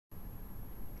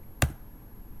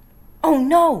Oh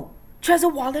no!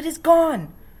 Trezor Wallet is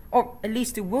gone! Or at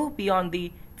least it will be on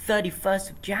the 31st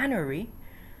of January.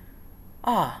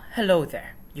 Ah, hello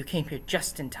there. You came here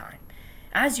just in time.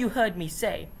 As you heard me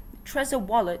say, Trezor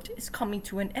Wallet is coming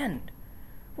to an end.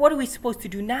 What are we supposed to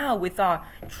do now with our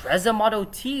Trezor Model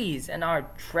Ts and our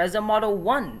Trezor Model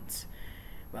 1s?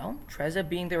 Well, Trezor,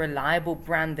 being the reliable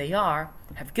brand they are,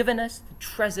 have given us the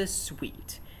Trezor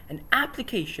Suite, an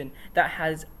application that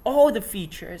has all the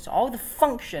features, all the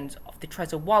functions of the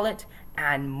Trezor Wallet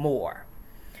and more.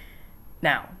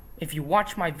 Now, if you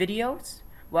watch my videos,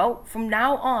 well, from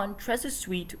now on, Trezor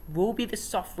Suite will be the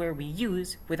software we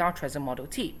use with our Trezor Model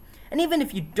T. And even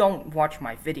if you don't watch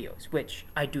my videos, which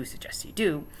I do suggest you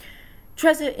do,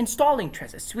 installing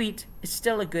Trezor Suite is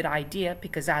still a good idea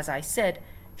because, as I said,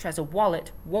 Trezor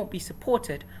Wallet won't be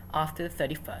supported after the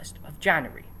 31st of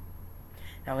January.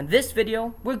 Now in this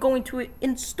video, we're going to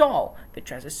install the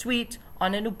Trezor Suite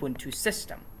on an Ubuntu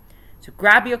system. So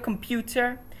grab your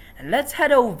computer and let's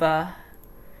head over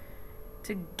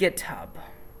to GitHub.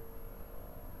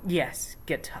 Yes,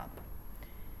 GitHub.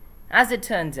 As it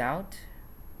turns out,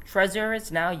 Trezor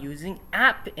is now using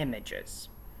AppImages.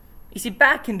 You see,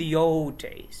 back in the old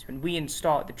days, when we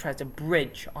installed the Trezor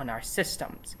Bridge on our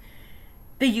systems,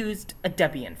 they used a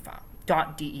Debian file,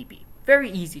 .deb,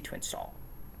 very easy to install.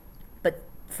 But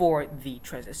for the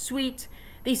Trezor Suite,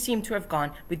 they seem to have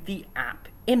gone with the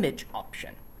AppImage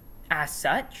option. As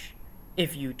such,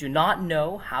 if you do not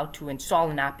know how to install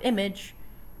an AppImage,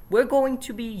 we're going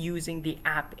to be using the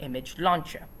AppImage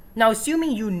launcher. Now,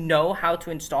 assuming you know how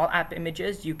to install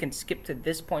AppImages, you can skip to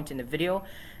this point in the video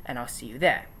and I'll see you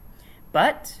there.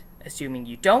 But, assuming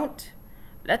you don't,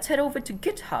 let's head over to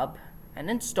GitHub and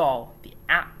install the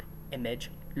AppImage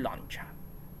launcher.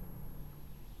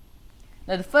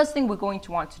 Now, the first thing we're going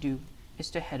to want to do is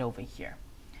to head over here.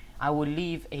 I will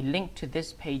leave a link to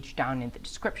this page down in the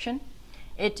description.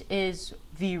 It is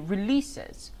the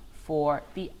releases for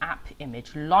the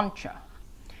AppImage launcher.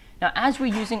 Now, as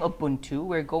we're using Ubuntu,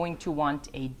 we're going to want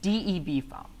a DEB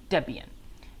file, Debian,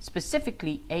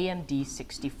 specifically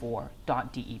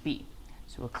amd64.deb.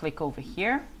 So we'll click over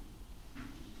here,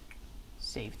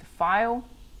 save the file,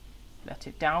 let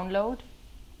it download,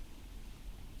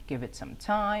 give it some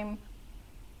time,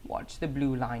 watch the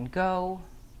blue line go,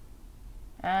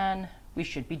 and we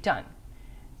should be done.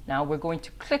 Now we're going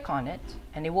to click on it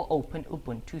and it will open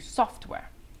Ubuntu software.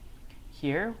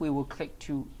 Here we will click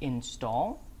to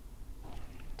install.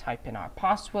 Type in our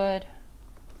password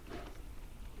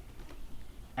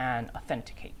and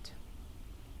authenticate.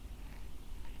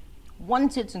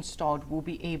 Once it's installed, we'll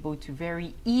be able to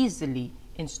very easily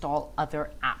install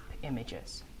other app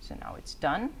images. So now it's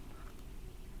done.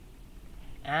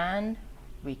 And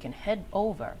we can head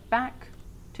over back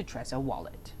to Trezor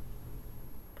Wallet.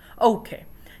 Okay,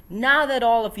 now that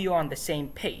all of you are on the same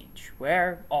page,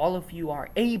 where all of you are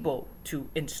able to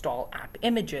install app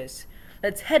images,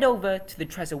 let's head over to the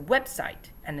Trezor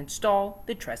website and install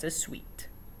the Trezor Suite.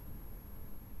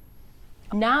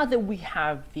 Now that we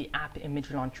have the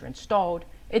AppImage launcher installed,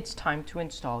 it's time to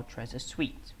install Trezor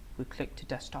Suite. We click to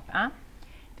Desktop App.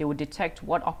 They will detect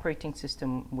what operating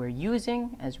system we're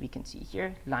using, as we can see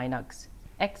here, Linux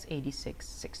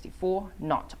x86-64,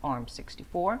 not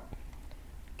ARM64.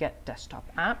 Get Desktop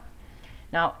App.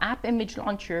 Now, AppImage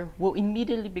launcher will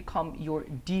immediately become your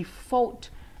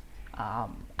default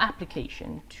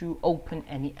application to open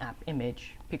any app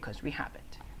image because we have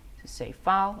it. So save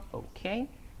file, okay.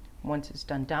 Once it's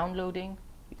done downloading,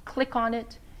 we click on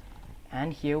it,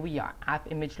 and here we are.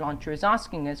 AppImage launcher is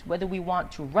asking us whether we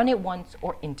want to run it once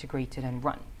or integrate it and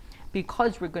run.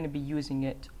 Because we're going to be using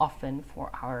it often for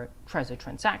our Trezor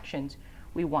transactions,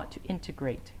 we want to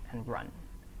integrate and run.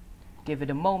 Give it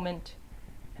a moment,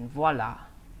 and voila,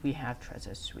 we have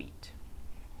Trezor Suite.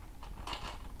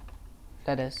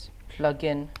 Let us plug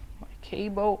in my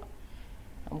cable.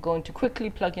 I'm going to quickly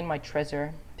plug in my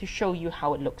Trezor to show you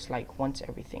how it looks like once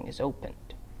everything is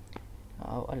opened.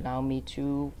 Allow me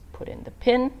to put in the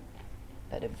pin,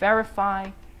 let it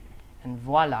verify, and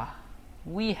voila,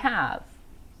 we have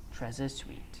Trezor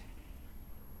Suite.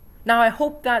 Now, I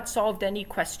hope that solved any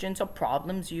questions or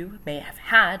problems you may have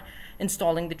had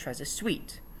installing the Trezor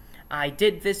Suite. I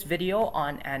did this video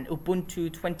on an Ubuntu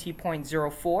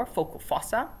 20.04 Focal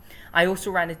Fossa. I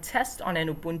also ran a test on an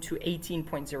Ubuntu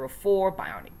 18.04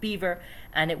 Bionic Beaver,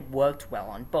 and it worked well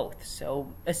on both.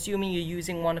 So assuming you're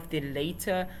using one of the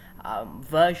later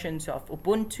versions of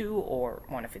Ubuntu or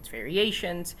one of its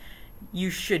variations, you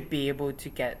should be able to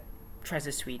get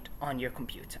Trezor Suite on your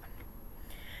computer.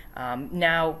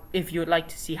 Now, if you'd like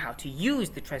to see how to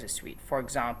use the Trezor Suite, for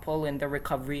example, in the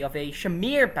recovery of a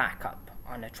Shamir backup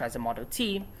on a Trezor Model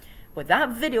T, but that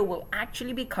video will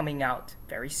actually be coming out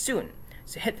very soon.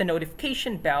 So hit the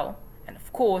notification bell and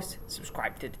of course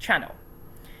subscribe to the channel.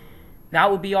 That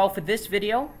will be all for this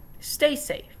video. Stay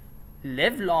safe,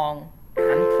 live long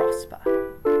and prosper.